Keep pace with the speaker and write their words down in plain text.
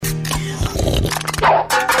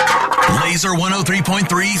Laser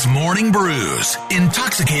 103.3's Morning Brews,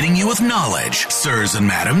 intoxicating you with knowledge, sirs and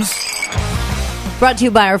madams. Brought to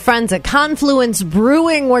you by our friends at Confluence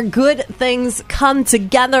Brewing, where good things come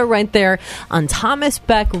together right there on Thomas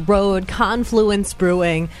Beck Road,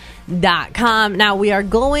 confluencebrewing.com. Now, we are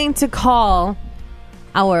going to call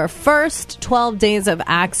our first 12 Days of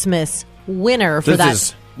Axmas winner for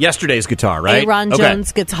This is yesterday's guitar, right? Aaron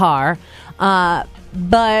Jones guitar.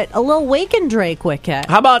 But a little Wake and Drake wicket.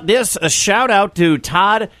 How about this? A shout out to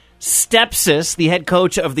Todd Stepsis, the head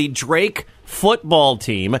coach of the Drake football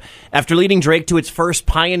team, after leading Drake to its first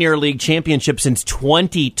Pioneer League championship since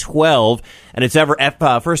 2012 and its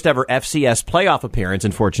first ever FCS playoff appearance.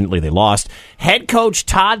 Unfortunately, they lost. Head coach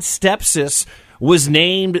Todd Stepsis was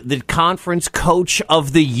named the conference coach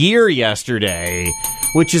of the year yesterday,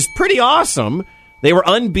 which is pretty awesome. They were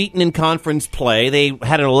unbeaten in conference play. They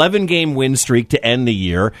had an 11-game win streak to end the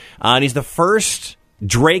year. And he's the first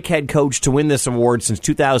Drake head coach to win this award since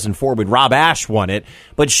 2004 when Rob Ash won it.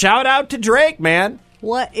 But shout out to Drake, man.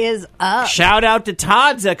 What is up? Shout out to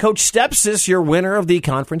Todd's Coach Stepsis, your winner of the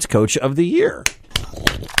conference coach of the year.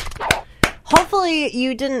 Hopefully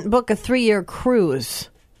you didn't book a 3-year cruise.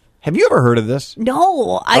 Have you ever heard of this?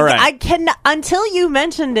 No. I can until you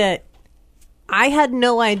mentioned it. I had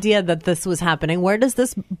no idea that this was happening. Where does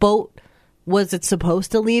this boat, was it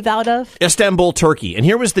supposed to leave out of? Istanbul, Turkey. And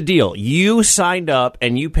here was the deal. You signed up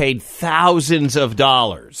and you paid thousands of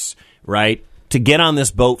dollars, right, to get on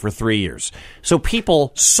this boat for 3 years. So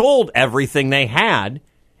people sold everything they had,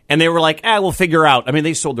 and they were like, we'll figure out. I mean,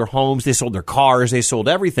 they sold their homes, they sold their cars, they sold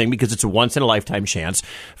everything because it's a once-in-a-lifetime chance,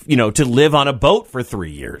 to live on a boat for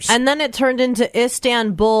 3 years. And then it turned into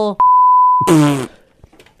Istanbul.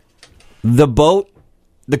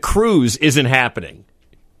 The cruise isn't happening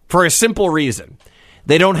for a simple reason.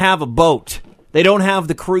 They don't have a boat. They don't have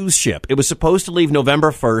the cruise ship. It was supposed to leave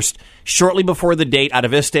November 1st. Shortly before the date out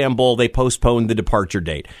of Istanbul, they postponed the departure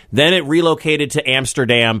date. Then it relocated to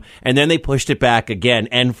Amsterdam, and then they pushed it back again.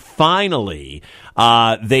 And finally,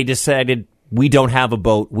 they decided, we don't have a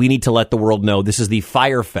boat. We need to let the world know this is the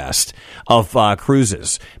FYRE Fest of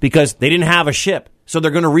cruises because they didn't have a ship. So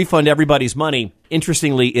they're going to refund everybody's money,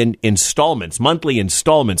 interestingly, in installments, monthly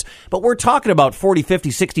installments. But we're talking about $40,000,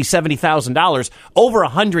 $50,000, $60,000, $70,000, over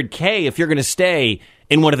 $100K if you're going to stay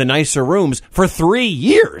in one of the nicer rooms for 3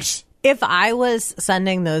 years. If I was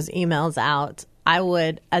sending those emails out, I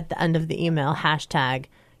would, at the end of the email, hashtag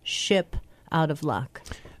ship out of luck.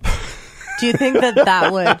 Do you think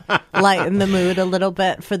that would lighten the mood a little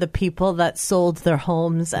bit for the people that sold their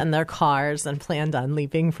homes and their cars and planned on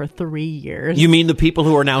leaving for 3 years? You mean the people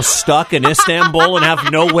who are now stuck in Istanbul and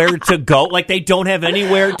have nowhere to go? Like they don't have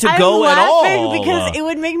anywhere to go at all? I'm laughing because it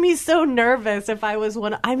would make me so nervous if I was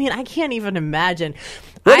one. I mean, I can't even imagine.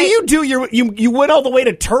 What do? You went all the way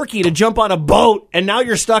to Turkey to jump on a boat, and now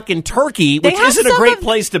you're stuck in Turkey, which isn't a great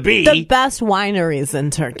place to be. The best wineries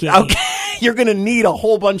in Turkey. Okay, you're going to need a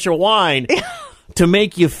whole bunch of wine to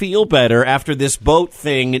make you feel better after this boat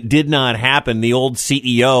thing did not happen. The old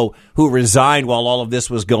CEO who resigned while all of this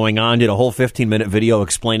was going on did a whole 15-minute video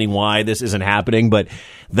explaining why this isn't happening, but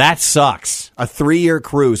that sucks. A 3-year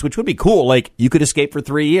cruise, which would be cool. Like, you could escape for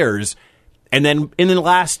 3 years, and then in the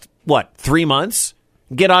last, 3 months...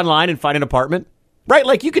 get online and find an apartment, right?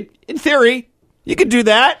 Like you could, in theory, you could do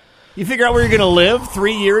that. You figure out where you're going to live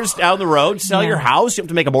 3 years down the road, sell your house. You have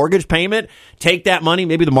to make a mortgage payment, take that money.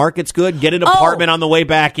 Maybe the market's good. Get an apartment on the way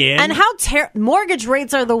back in. And how mortgage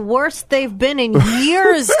rates are the worst they've been in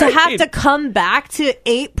years to have to come back to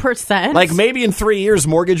 8%. Like maybe in 3 years,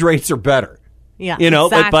 mortgage rates are better. Yeah,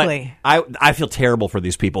 exactly. But I feel terrible for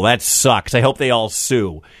these people. That sucks. I hope they all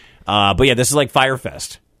sue. But yeah, this is like FYRE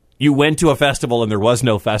Fest. You went to a festival and there was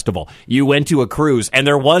no festival. You went to a cruise and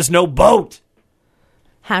there was no boat.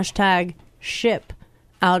 Hashtag ship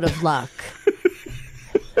out of luck.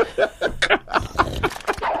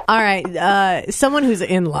 All right. Someone who's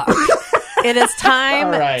in luck. It is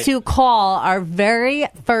time to call our very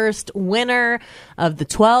first winner of the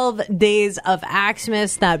 12 Days of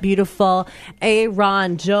Axmas, that beautiful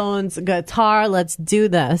Aaron Jones guitar. Let's do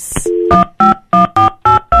this.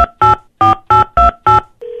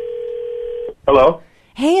 Hello?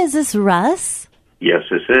 Hey, is this Russ? Yes,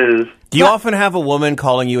 this is. Do you often have a woman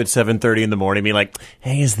calling you at 7:30 in the morning being like,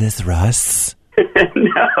 hey, is this Russ?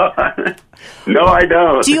 No, I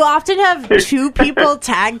don't. Do you often have two people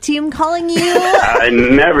tag team calling you? I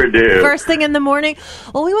never do. First thing in the morning?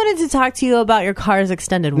 Well, we wanted to talk to you about your car's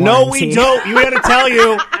extended warranty. No, we don't. You had to tell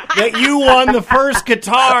you that you won the first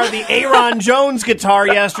guitar, the Aaron Jones guitar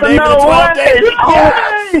yesterday for the 12 days.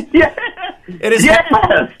 Yes. It is. Yes.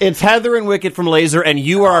 It's Heather and Wicket from Laser, and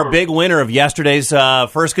you are our big winner of yesterday's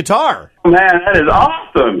first guitar. Man, that is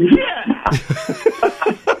awesome.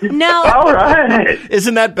 Yeah. Now, All right.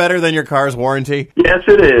 Isn't that better than your car's warranty? Yes,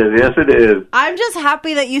 it is. Yes, it is. I'm just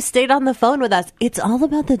happy that you stayed on the phone with us. It's all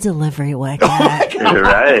about the delivery, Wicket. You're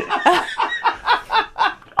right.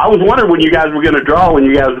 I was wondering when you guys were going to draw, when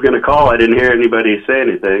you guys were going to call. I didn't hear anybody say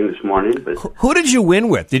anything this morning, but Who did you win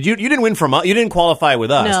with? Did you didn't win from us? You didn't qualify with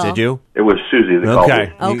us, No. did you? it was Susie that called Okay.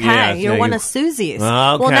 me. Okay, Yeah, you're yeah, one you- of Susie's. Okay.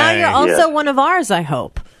 Well, now you're also Yeah. one of ours, I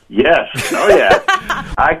hope. Yes. Oh, yeah.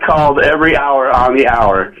 I called every hour on the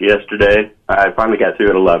hour yesterday. I finally got through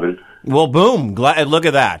at 11. Well, boom! Look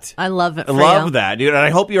at that. I love it for Love you. that, dude. And I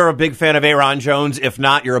hope you're a big fan of Aaron Jones. If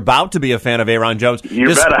not, you're about to be a fan of Aaron Jones. You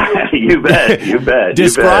bet. You bet. You bet.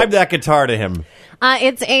 Describe that guitar to him.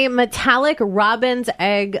 It's a metallic robin's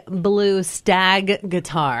egg blue stag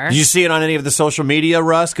guitar. Did you see it on any of the social media,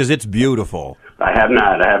 Russ? Because it's beautiful. I have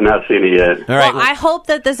not. I have not seen it yet. All right. Well, I hope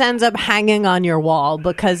that this ends up hanging on your wall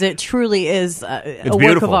because it truly is a work of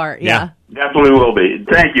beautiful. art. Yeah. Definitely will be.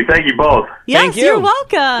 Thank you. Thank you both. Yes, Thank you. you're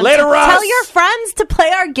welcome. Later, Russ. Tell your friends to play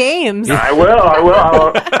our games. I will. I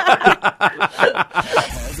will.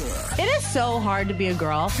 It is so hard to be a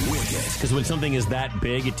girl. Because when something is that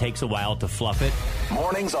big, it takes a while to fluff it.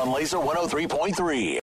 Mornings on Laser 103.3.